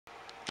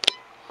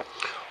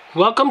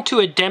Welcome to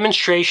a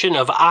demonstration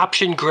of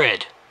Option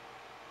Grid,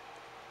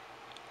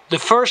 the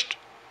first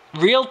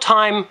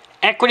real-time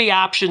equity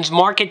options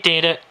market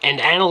data and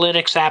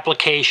analytics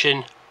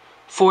application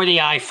for the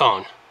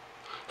iPhone.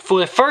 For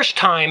the first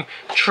time,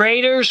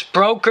 traders,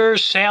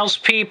 brokers,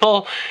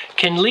 salespeople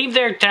can leave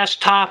their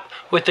desktop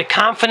with the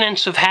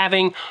confidence of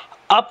having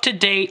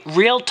up-to-date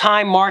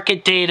real-time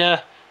market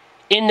data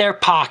in their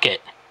pocket.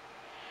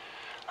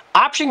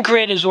 Option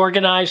Grid is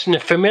organized in a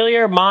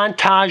familiar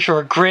montage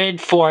or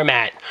grid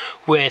format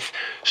with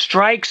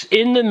strikes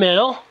in the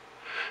middle.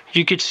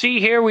 You can see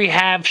here we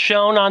have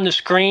shown on the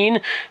screen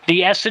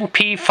the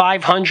S&P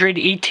 500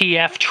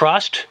 ETF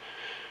Trust.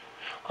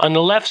 On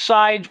the left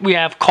side we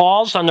have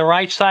calls, on the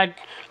right side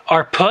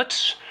are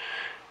puts.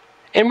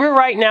 And we're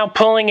right now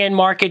pulling in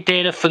market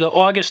data for the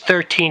August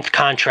 13th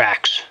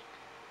contracts.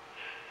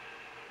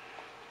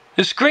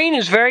 The screen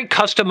is very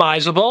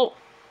customizable.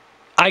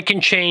 I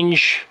can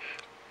change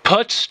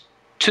puts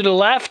to the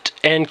left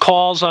and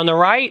calls on the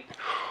right,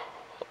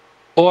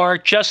 or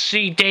just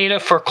see data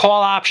for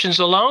call options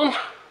alone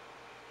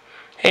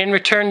and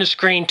return the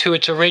screen to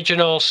its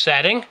original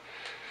setting,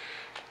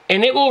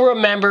 and it will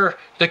remember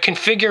the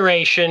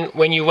configuration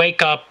when you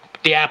wake up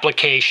the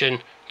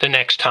application the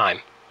next time.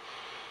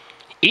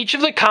 Each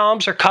of the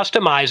columns are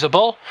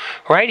customizable.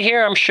 Right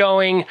here I'm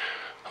showing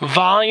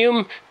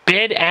volume,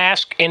 bid,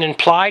 ask, and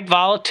implied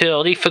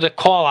volatility for the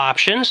call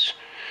options.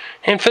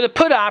 And for the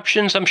put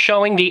options, I'm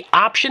showing the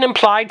option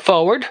implied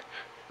forward,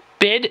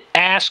 bid,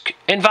 ask,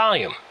 and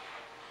volume.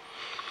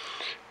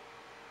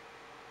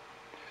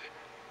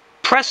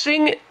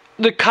 Pressing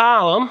the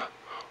column,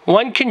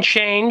 one can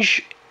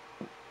change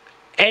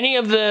any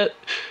of the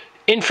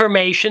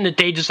information that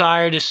they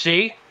desire to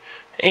see.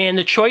 And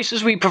the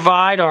choices we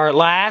provide are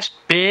last,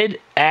 bid,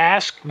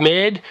 ask,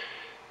 mid,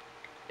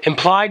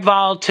 implied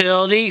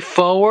volatility,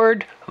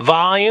 forward,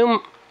 volume,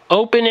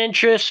 open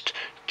interest,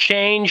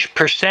 change,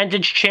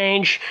 percentage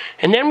change,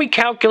 and then we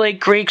calculate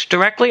Greeks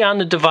directly on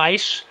the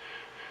device: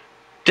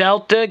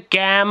 delta,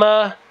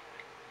 gamma,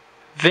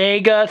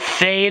 vega,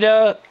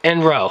 theta,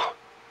 and rho.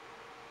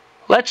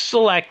 Let's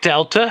select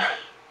delta.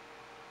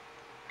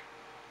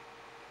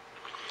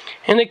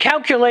 And the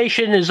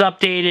calculation is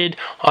updated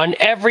on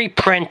every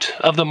print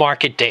of the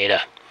market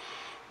data.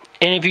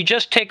 And if you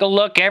just take a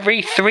look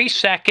every 3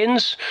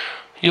 seconds,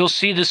 you'll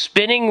see the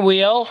spinning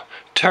wheel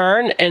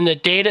turn and the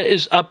data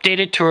is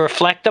updated to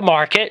reflect the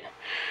market.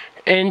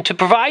 And to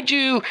provide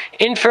you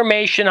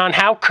information on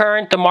how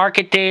current the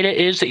market data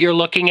is that you're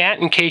looking at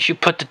in case you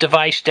put the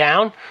device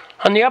down,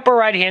 on the upper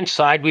right hand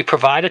side we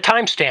provide a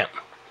timestamp.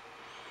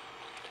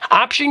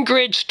 Option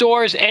Grid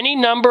stores any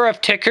number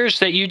of tickers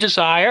that you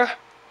desire.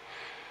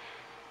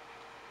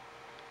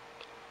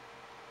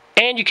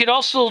 And you can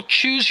also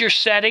choose your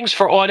settings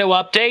for auto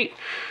update.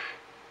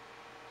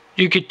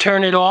 You could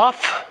turn it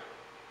off,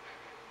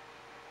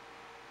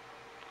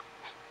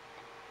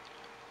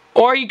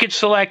 or you could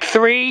select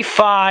 3,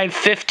 5,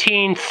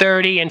 15,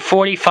 30, and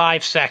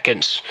 45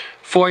 seconds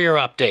for your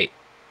update.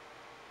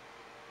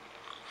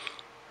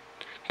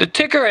 The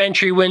ticker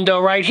entry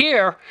window right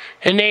here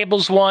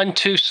enables one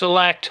to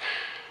select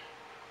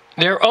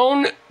their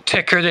own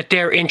ticker that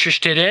they're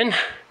interested in.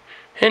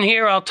 And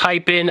here I'll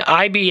type in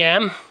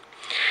IBM.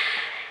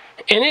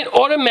 And it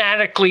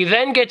automatically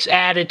then gets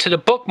added to the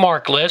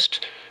bookmark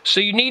list, so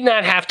you need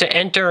not have to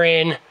enter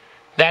in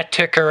that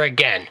ticker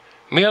again.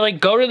 Merely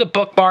go to the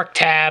bookmark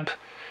tab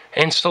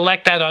and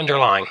select that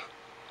underlying.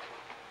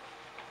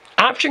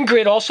 Option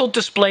Grid also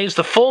displays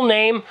the full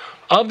name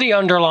of the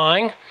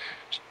underlying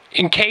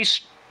in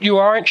case you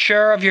aren't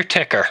sure of your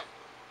ticker.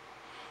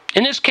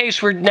 In this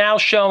case, we're now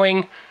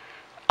showing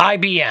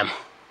IBM.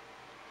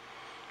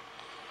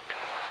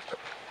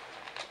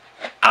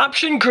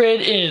 Option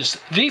Grid is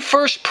the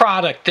first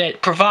product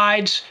that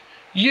provides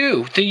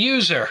you, the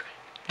user,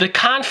 the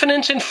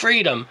confidence and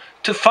freedom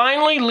to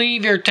finally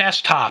leave your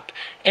desktop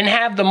and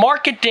have the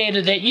market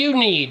data that you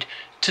need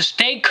to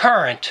stay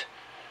current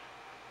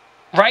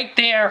right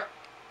there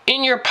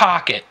in your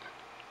pocket.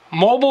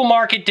 Mobile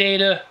market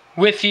data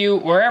with you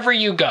wherever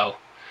you go.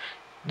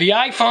 The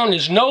iPhone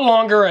is no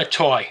longer a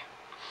toy.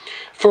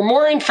 For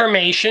more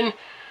information,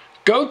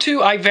 go to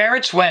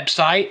iVerit's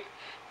website.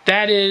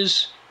 That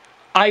is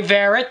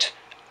iVerit,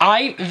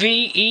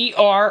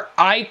 iverit.net,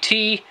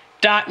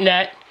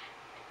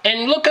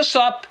 and look us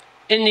up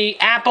in the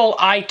Apple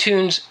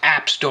iTunes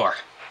App Store.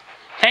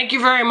 Thank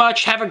you very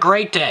much. Have a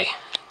great day.